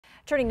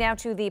Turning now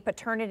to the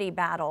paternity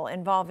battle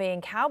involving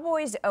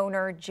Cowboys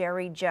owner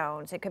Jerry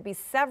Jones. It could be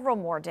several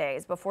more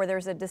days before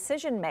there's a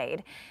decision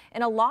made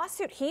in a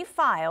lawsuit he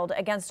filed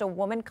against a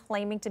woman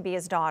claiming to be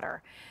his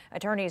daughter.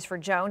 Attorneys for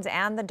Jones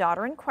and the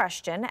daughter in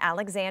question,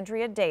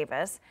 Alexandria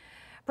Davis,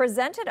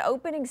 presented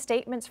opening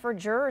statements for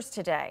jurors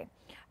today.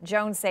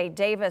 Jones say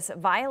Davis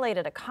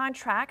violated a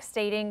contract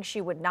stating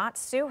she would not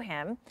sue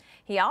him.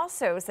 He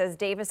also says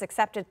Davis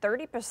accepted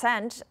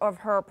 30% of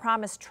her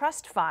promised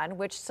trust fund,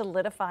 which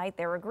solidified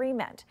their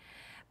agreement.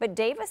 But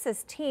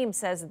Davis's team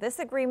says this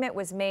agreement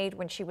was made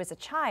when she was a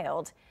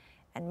child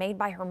and made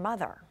by her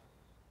mother.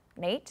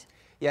 Nate?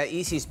 Yeah,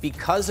 Isis,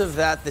 because of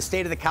that, the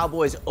State of the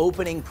Cowboys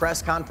opening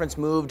press conference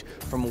moved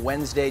from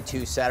Wednesday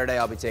to Saturday.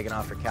 I'll be taking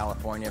off for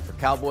California for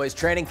Cowboys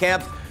training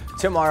camp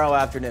tomorrow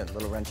afternoon. A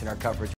little wrench in our coverage.